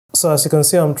So as you can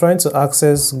see, I'm trying to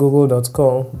access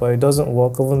google.com, but it doesn't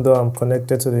work even though I'm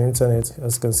connected to the internet,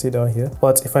 as you can see down here.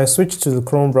 But if I switch to the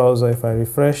Chrome browser, if I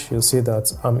refresh, you'll see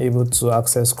that I'm able to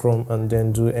access Chrome and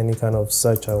then do any kind of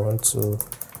search I want to.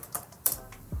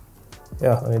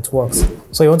 Yeah, and it works.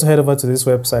 So you want to head over to this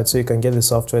website so you can get the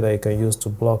software that you can use to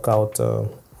block out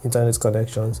internet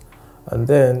connections. And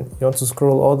then you want to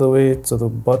scroll all the way to the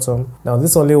bottom. Now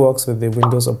this only works with the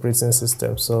Windows operating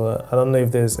system, so I don't know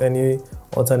if there's any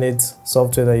alternate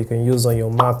software that you can use on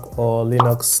your Mac or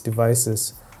Linux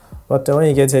devices. But when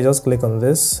you get here, just click on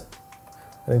this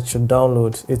and it should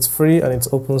download. It's free and it's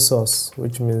open source,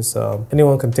 which means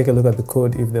anyone can take a look at the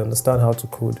code if they understand how to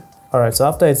code. Alright, so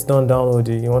after it's done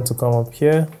downloading, you want to come up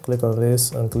here, click on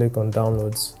this and click on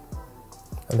downloads.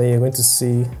 And then you're going to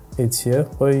see it here,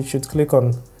 but you should click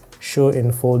on show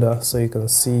in folder so you can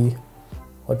see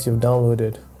what you've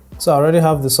downloaded. So I already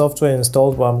have the software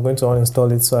installed, but I'm going to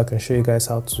uninstall it so I can show you guys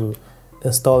how to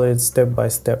install it step by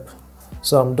step.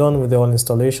 So I'm done with the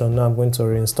uninstallation. Now I'm going to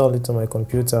reinstall it to my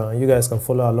computer, and you guys can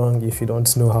follow along if you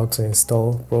don't know how to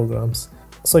install programs.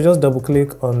 So just double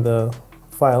click on the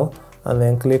file and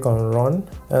then click on run.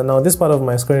 And now this part of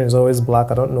my screen is always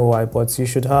black. I don't know why, but you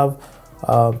should have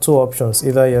two options,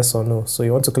 either yes or no. So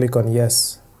you want to click on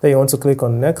yes. Then you want to click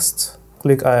on next,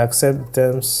 click I accept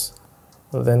terms,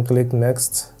 and then click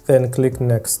next, then click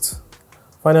next.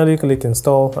 Finally click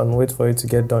install and wait for it to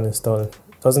get done installing.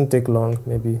 Doesn't take long,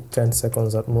 maybe 10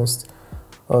 seconds at most.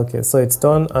 Okay, so it's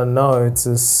done, and now it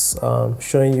is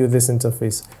showing you this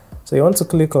interface. So you want to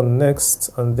click on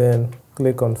next and then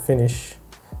click on finish.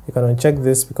 You can uncheck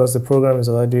this because the program is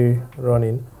already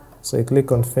running. So you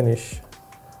click on finish.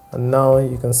 And now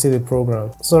you can see the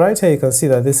program. So right here you can see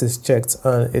that this is checked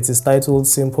and it is titled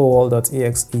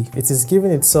Simplewall.exe. It is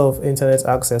giving itself internet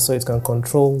access so it can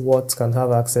control what can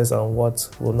have access and what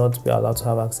will not be allowed to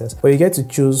have access. But you get to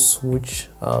choose which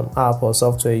app or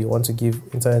software you want to give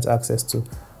internet access to.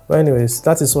 But anyways,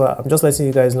 that is why I'm just letting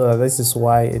you guys know that this is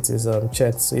why it is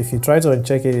checked. So if you try to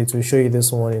uncheck it, it will show you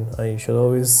this warning, and you should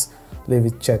always leave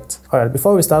it checked. Alright,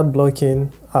 before we start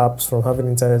blocking apps from having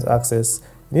internet access,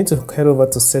 you need to head over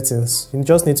to settings. You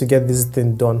just need to get this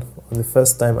thing done on the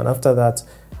first time, and after that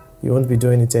you won't be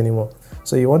doing it anymore.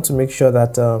 So you want to make sure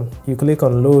that you click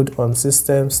on load on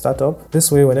system startup.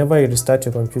 This way whenever you restart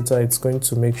your computer, it's going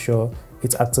to make sure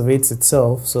it activates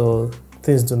itself so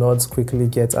things do not quickly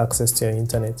get access to your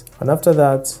internet. And after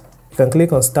that you can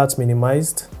click on start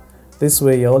minimized. This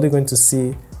way you're only going to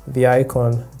see the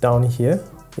icon down here.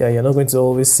 Yeah, you're not going to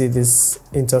always see this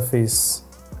interface.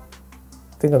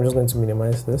 I think I'm just going to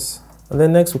minimize this. And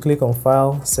then next we click on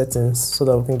file settings so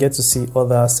that we can get to see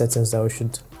other settings that we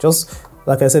should just,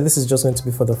 like I said, this is just going to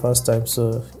be for the first time,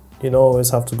 so you don't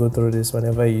always have to go through this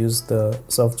whenever you use the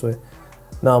software.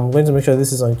 Now I'm going to make sure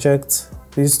this is unchecked.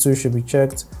 These two should be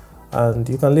checked, and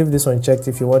you can leave this one checked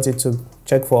if you want it to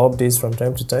check for updates from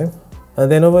time to time.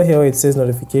 And then over here where it says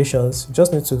notifications, you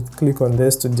just need to click on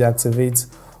this to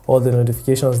deactivate all the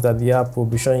notifications that the app will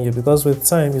be showing you, because with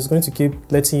time it's going to keep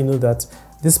letting you know that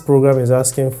this program is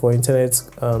asking for internet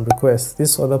requests,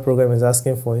 this other program is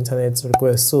asking for internet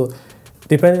requests. So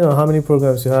depending on how many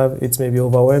programs you have, it may be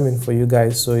overwhelming for you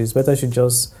guys, so it's better to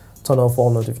just turn off all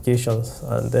notifications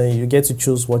and then you get to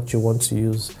choose what you want to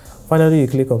use. Finally you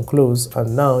click on close,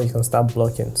 and now you can start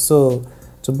blocking. So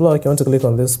to block, you want to click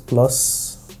on this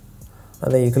plus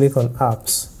and then you click on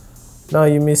apps. Now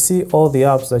you may see all the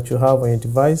apps that you have on your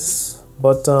device,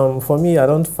 but for me I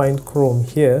don't find Chrome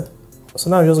here. So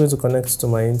now I'm just going to connect to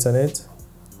my internet,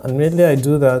 and immediately I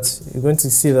do that, you're going to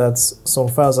see that some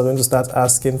files are going to start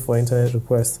asking for internet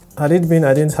requests. Had it been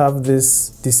I didn't have this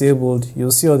disabled,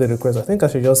 you'll see all the requests. I think I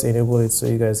should just enable it so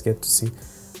you guys get to see.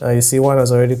 Now you see one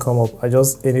has already come up. I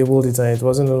just enabled it and it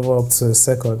wasn't over up to a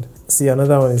second. See,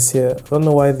 another one is here. I don't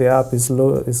know why the app is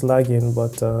lagging,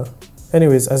 but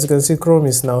anyways, as you can see, Chrome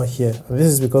is now here. And this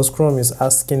is because Chrome is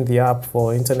asking the app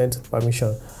for internet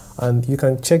permission. And you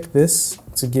can check this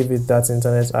to give it that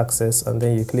internet access, and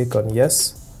then you click on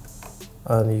yes,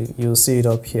 and you'll see it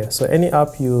up here. So any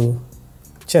app you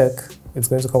check, it's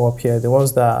going to come up here. The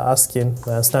ones that are asking, that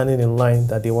are standing in line,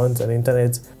 that they want an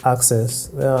internet access,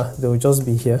 they will just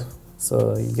be here.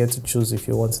 So you get to choose if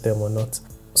you want them or not.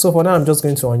 So for now, I'm just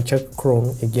going to uncheck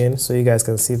Chrome again so you guys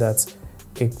can see that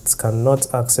it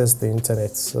cannot access the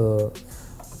internet. So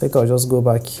I think I'll just go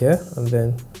back here and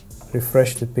then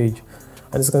refresh the page.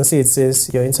 And as you can see, it says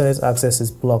your internet access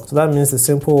is blocked. So that means the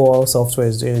Simplewall software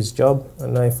is doing its job.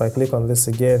 And now if I click on this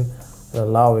again and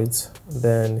allow it,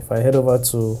 then if I head over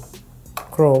to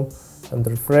Chrome and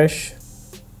refresh,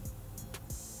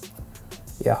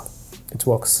 yeah, it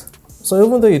works. So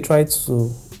even though you try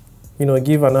to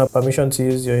give an app permission to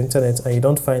use your internet and you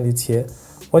don't find it here,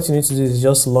 what you need to do is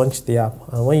just launch the app,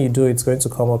 and when you do, it's going to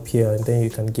come up here and then you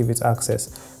can give it access.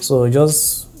 So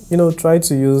just try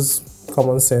to use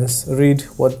common sense, read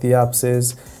what the app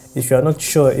says. If you are not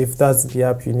sure if that's the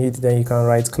app you need, then you can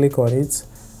right click on it,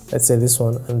 let's say this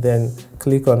one, and then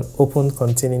click on open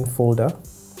containing folder.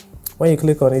 When you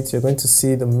click on it, you're going to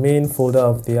see the main folder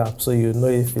of the app, so you know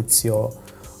if it's your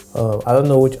I don't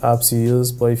know which apps you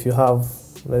use, but if you have,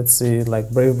 let's say,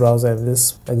 like Brave browser in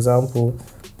this example,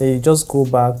 then you just go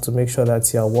back to make sure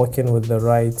that you are working with the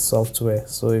right software.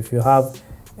 So if you have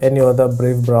any other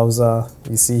Brave browser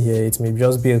you see here, it may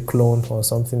just be a clone or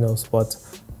something else, but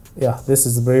yeah, this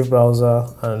is the Brave browser,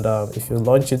 and if you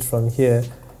launch it from here,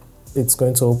 it's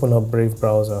going to open up Brave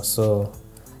browser, so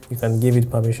you can give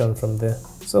it permission from there.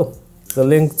 So the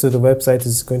link to the website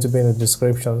is going to be in the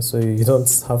description, so you don't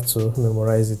have to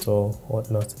memorize it or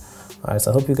whatnot. Alright,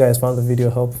 so I hope you guys found the video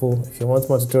helpful. If you want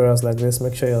more tutorials like this,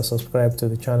 make sure you're subscribed to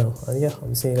the channel, and yeah,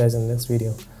 I'll see you guys in the next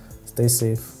video. Stay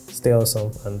safe, stay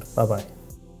awesome, and bye bye.